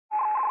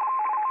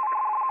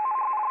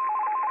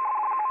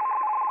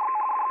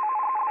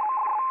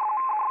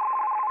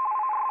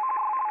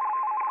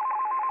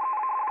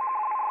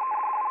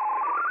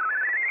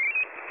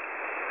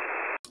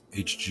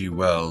H.G.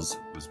 Wells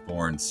was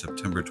born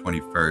September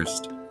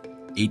 21st,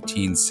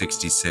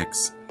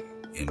 1866,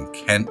 in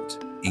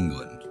Kent,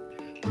 England.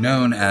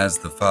 Known as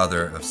the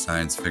father of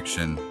science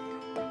fiction,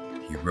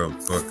 he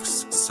wrote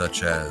books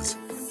such as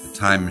The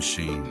Time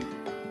Machine,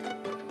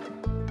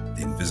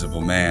 The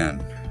Invisible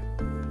Man,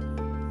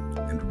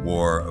 and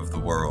War of the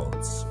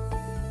Worlds.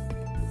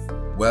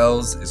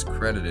 Wells is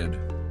credited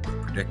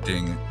with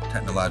predicting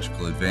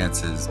technological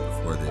advances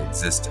before they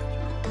existed,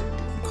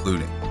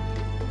 including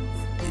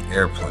the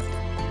airplane,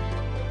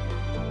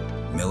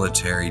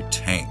 military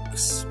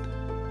tanks,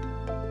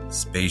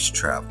 space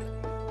travel,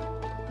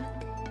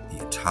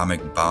 the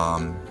atomic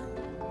bomb,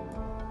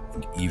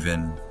 and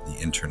even the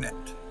internet.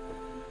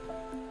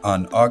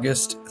 On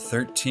August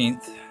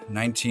 13th,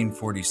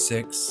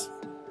 1946,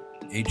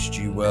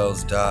 H.G.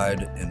 Wells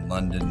died in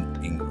London,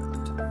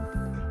 England.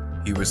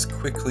 He was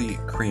quickly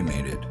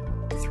cremated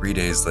 3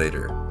 days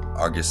later,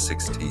 August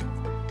 16th.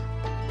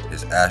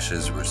 His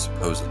ashes were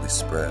supposedly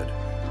spread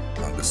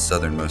along the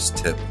southernmost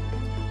tip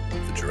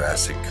of the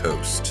Jurassic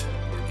Coast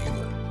in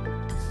England.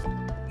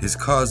 His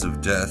cause of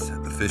death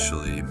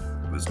officially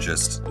was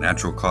just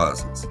natural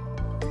causes,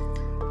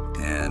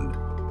 and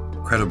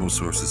credible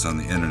sources on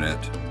the internet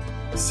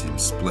seem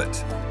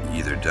split. He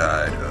either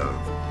died of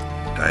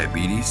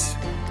diabetes,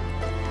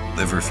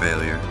 liver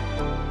failure,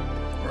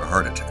 or a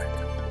heart attack.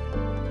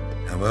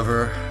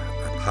 However,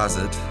 I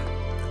posit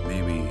that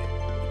maybe he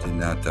did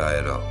not die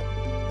at all,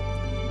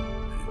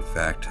 and in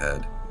fact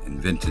had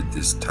invented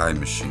this time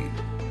machine.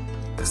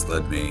 This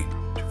led me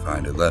to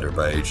find a letter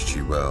by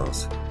H.G.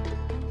 Wells,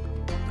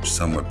 which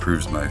somewhat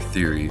proves my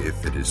theory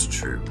if it is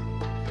true.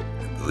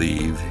 I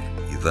believe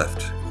he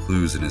left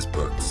clues in his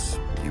books.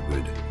 He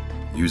would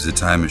use a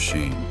time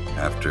machine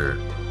after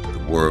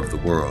the War of the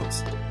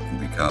Worlds and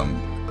become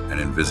an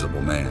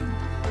invisible man.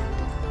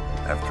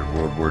 After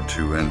World War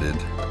II ended,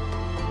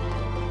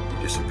 he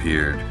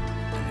disappeared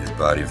and his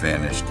body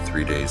vanished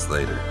 3 days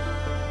later.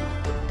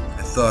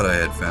 I thought I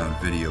had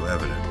found video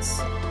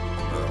evidence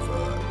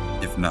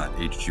of, if not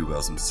H.G.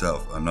 Wells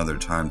himself, another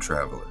time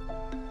traveler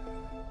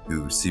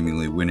who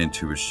seemingly went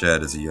into a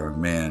shed as a young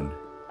man,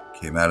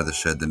 came out of the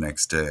shed the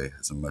next day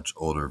as a much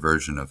older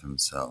version of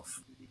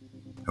himself.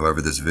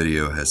 However, this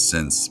video has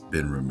since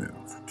been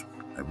removed.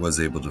 I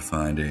was able to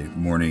find a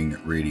morning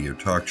radio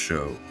talk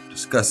show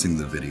discussing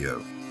the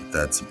video, but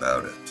that's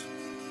about it.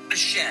 A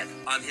shed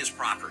on his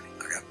property.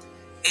 Okay.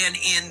 And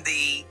in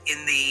the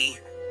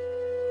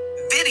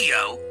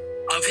video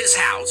of his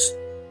house,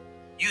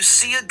 you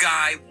see a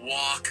guy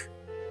walk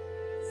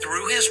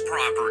through his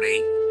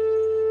property,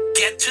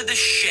 get to the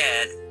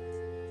shed,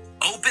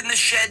 open the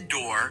shed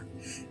door,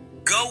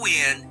 go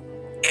in,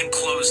 and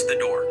close the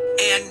door.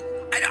 And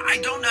I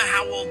don't know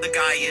how old the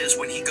guy is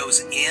when he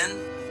goes in,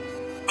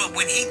 but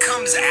when he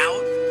comes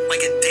out, like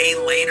a day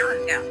later,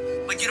 yeah,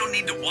 like you don't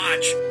need to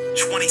watch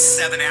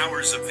 27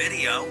 hours of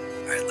video.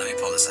 All right, let me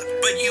pull this up here.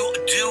 But you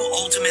do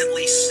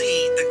ultimately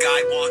see the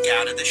guy walk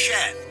out of the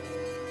shed,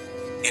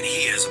 and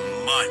he is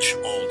much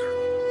older.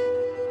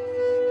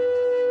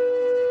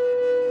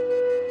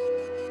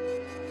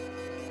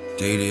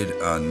 Dated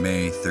on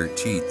May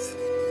 13th,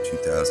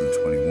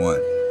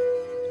 2021.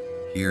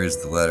 Here is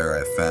the letter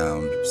I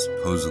found,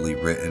 supposedly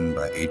written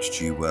by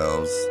H.G.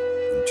 Wells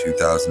in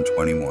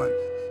 2021.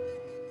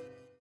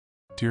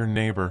 Dear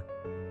neighbor,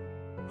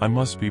 I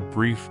must be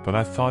brief, but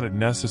I thought it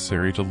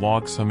necessary to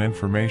log some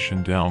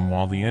information down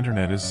while the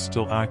internet is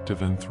still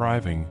active and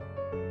thriving.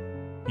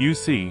 You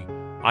see,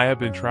 I have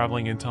been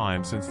traveling in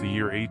time since the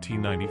year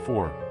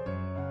 1894.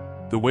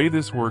 The way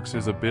this works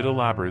is a bit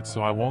elaborate,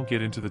 so I won't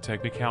get into the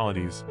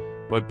technicalities,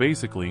 but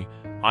basically,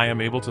 I am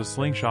able to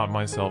slingshot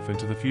myself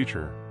into the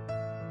future.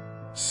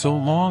 So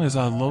long as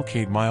I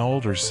locate my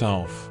older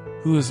self,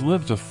 who has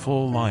lived a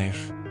full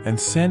life, and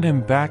send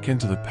him back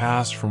into the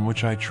past from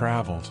which I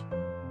traveled.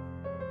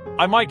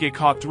 I might get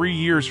caught 3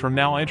 years from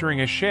now entering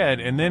a shed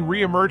and then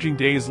re-emerging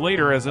days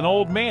later as an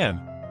old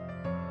man.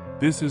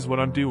 This is what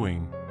I'm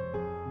doing.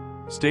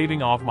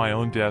 Staving off my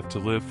own death to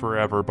live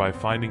forever by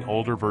finding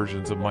older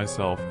versions of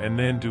myself and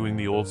then doing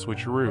the old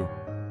switcheroo.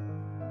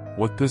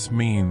 What this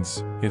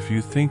means, if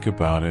you think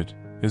about it,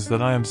 is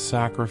that I am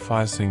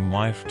sacrificing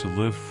life to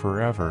live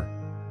forever.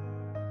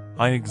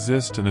 I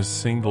exist in a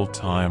single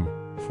time,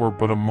 for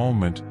but a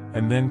moment,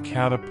 and then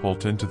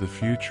catapult into the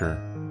future.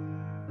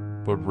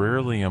 But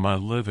rarely am I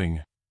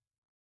living.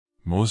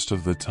 Most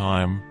of the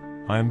time,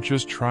 I am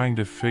just trying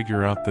to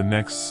figure out the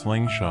next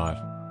slingshot.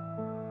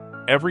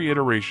 Every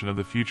iteration of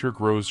the future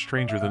grows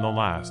stranger than the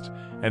last,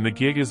 and the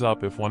gig is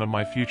up if one of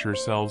my future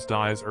selves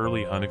dies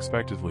early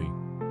unexpectedly.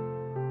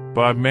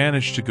 But I've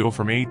managed to go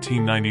from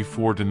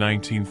 1894 to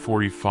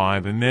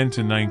 1945, and then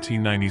to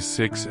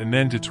 1996, and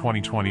then to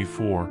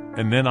 2024,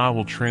 and then I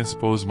will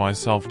transpose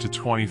myself to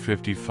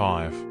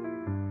 2055.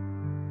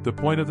 The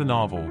point of the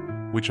novel,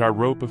 which I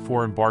wrote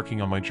before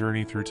embarking on my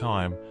journey through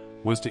time,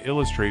 was to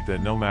illustrate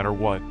that no matter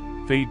what,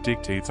 fate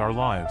dictates our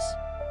lives.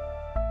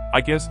 I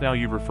guess now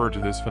you refer to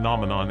this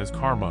phenomenon as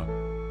karma.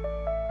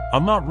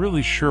 I'm not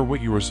really sure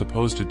what you were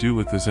supposed to do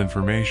with this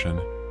information,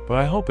 but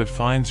I hope it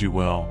finds you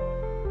well.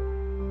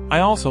 I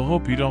also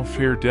hope you don't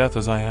fear death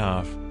as I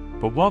have,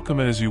 but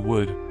welcome it as you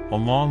would a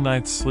long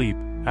night's sleep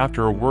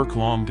after a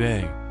work-long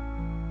day.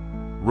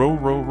 Row,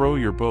 row, row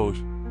your boat.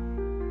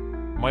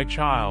 My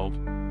child,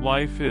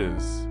 life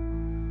is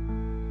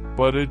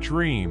but a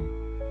dream.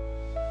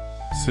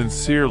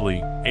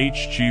 Sincerely,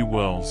 H.G.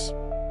 Wells.